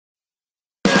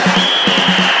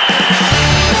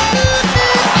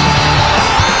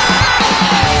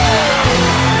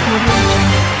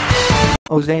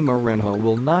Jose Mourinho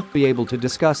will not be able to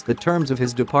discuss the terms of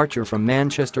his departure from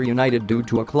Manchester United due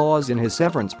to a clause in his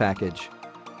severance package.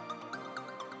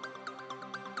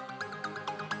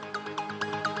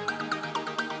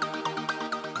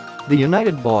 The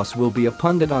United boss will be a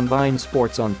pundit on beIN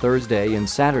Sports on Thursday and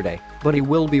Saturday, but he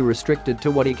will be restricted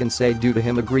to what he can say due to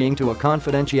him agreeing to a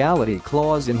confidentiality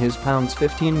clause in his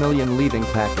 £15 million leaving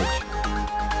package.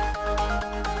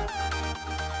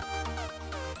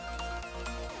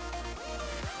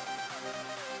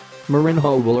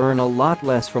 Mourinho will earn a lot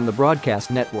less from the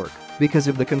broadcast network because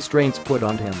of the constraints put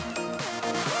on him.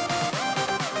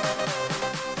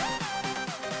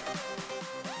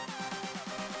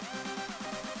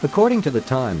 According to The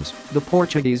Times, the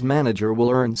Portuguese manager will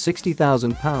earn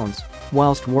 £60,000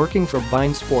 whilst working for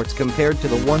beIN Sports compared to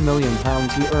the £1 million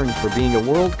he earned for being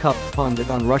a World Cup pundit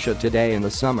on Russia Today in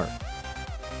the summer.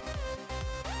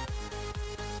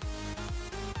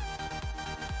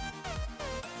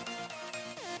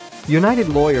 United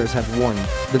lawyers have warned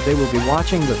that they will be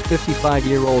watching the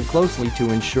 55-year-old closely to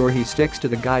ensure he sticks to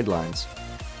the guidelines.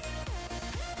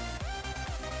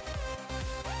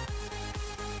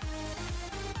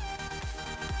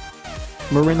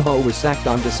 Mourinho was sacked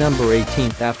on December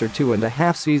 18 after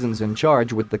 2.5 seasons in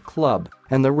charge with the club,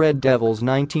 and the Red Devils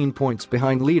 19 points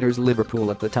behind leaders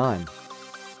Liverpool at the time.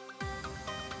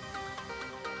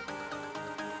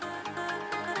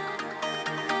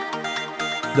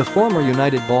 The former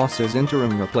United boss's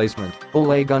interim replacement,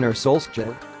 Ole Gunnar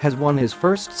Solskjaer, has won his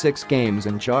first 6 games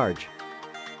in charge.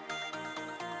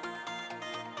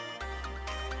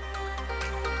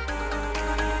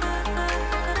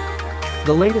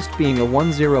 The latest being a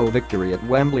 1-0 victory at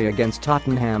Wembley against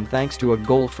Tottenham thanks to a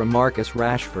goal from Marcus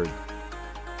Rashford.